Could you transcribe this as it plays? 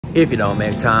If you don't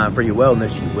make time for your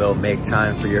wellness, you will make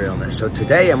time for your illness. So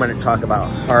today I'm going to talk about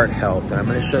heart health, and I'm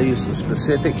going to show you some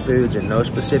specific foods in no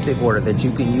specific order that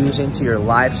you can use into your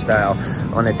lifestyle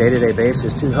on a day-to-day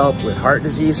basis to help with heart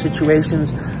disease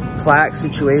situations, plaque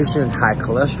situations, high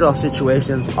cholesterol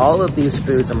situations. All of these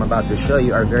foods I'm about to show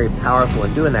you are very powerful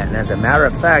in doing that. And as a matter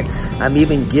of fact, I'm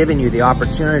even giving you the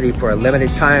opportunity for a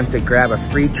limited time to grab a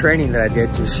free training that I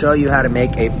did to show you how to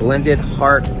make a blended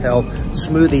heart health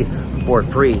smoothie for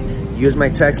free. Use my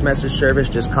text message service,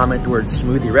 just comment the word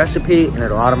Smoothie Recipe and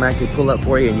it'll automatically pull up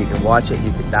for you and you can watch it,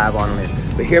 you can dive on it.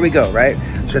 But here we go, right?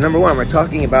 So number one, we're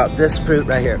talking about this fruit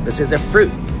right here. This is a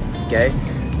fruit, okay?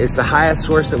 It's the highest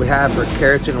source that we have for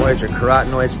carotenoids or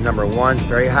carotenoids, number one,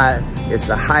 very high. It's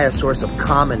the highest source of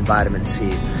common vitamin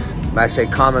C. I say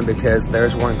common because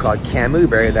there's one called camu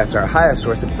berry. That's our highest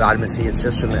source of vitamin C. It's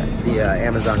just from the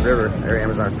Amazon River or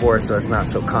Amazon forest, so it's not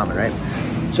so common,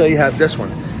 right? So you have this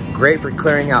one. Great for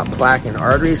clearing out plaque in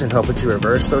arteries and helping to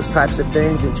reverse those types of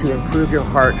things and to improve your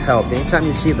heart health. Anytime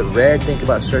you see the red, think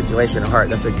about circulation and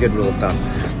heart. That's a good rule of thumb.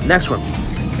 Next one,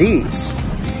 these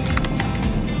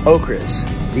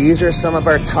okras. These are some of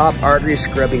our top artery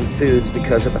scrubbing foods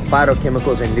because of the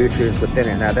phytochemicals and nutrients within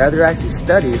it. Now, there are actually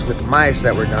studies with mice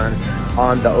that were done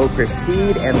on the okra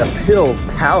seed and the pill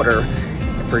powder.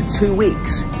 For 2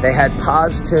 weeks, they had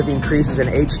positive increases in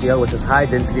HDL, which is high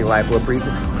density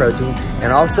lipoprotein,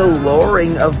 and also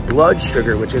lowering of blood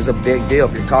sugar, which is a big deal.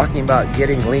 If you're talking about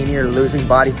getting leaner, losing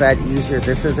body fat easier,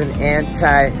 this is an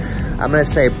I'm gonna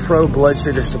say pro blood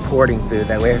sugar supporting food.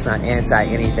 That way it's not anti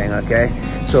anything, okay?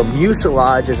 So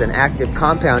mucilage is an active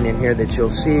compound in here that you'll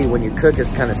see when you cook.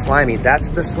 It's kind of slimy. That's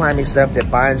the slimy stuff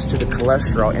that binds to the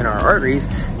cholesterol in our arteries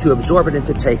to absorb it and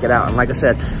to take it out. And like I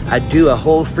said, I do a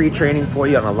whole free training for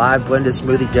you on a live blended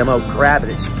smoothie demo. Grab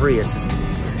it, it's free. It's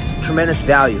tremendous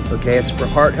value, okay? It's for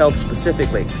heart health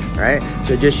specifically, all right?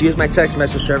 So just use my text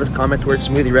message service, comment the word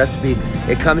Smoothie Recipe.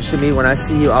 It comes to me. When I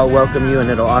see you, I'll welcome you and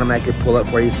it'll automatically pull up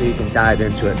for you so you can dive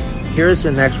into it. Here's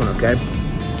the next one, okay?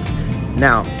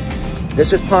 Now,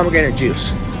 this is pomegranate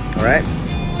juice, all right?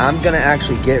 I'm gonna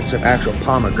actually get some actual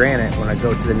pomegranate when I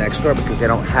go to the next store because they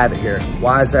don't have it here.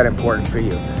 Why is that important for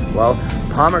you? Well,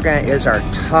 pomegranate is our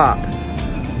top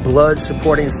blood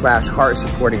supporting / heart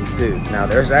supporting food. Now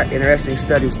there's that interesting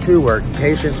studies too where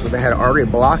patients that had artery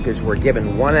blockage were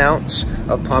given 1 ounce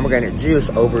of pomegranate juice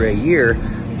over a year,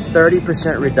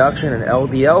 30% reduction in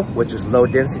LDL, which is low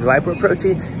density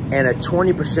lipoprotein, and a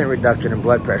 20% reduction in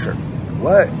blood pressure.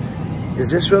 What? Does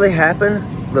this really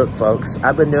happen? Look folks,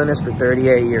 I've been doing this for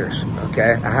 38 years,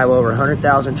 okay? I have over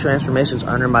 100,000 transformations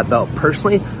under my belt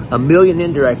personally, 1 million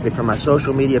indirectly from my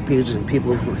social media pages and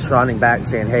people responding back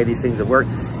saying, hey, these things have worked.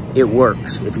 It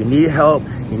works. If you need help,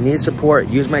 you need support,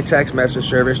 use my text message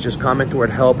service. Just comment the word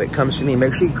help. It comes to me.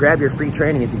 Make sure you grab your free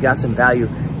training. If you got some value,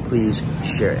 please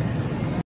share it.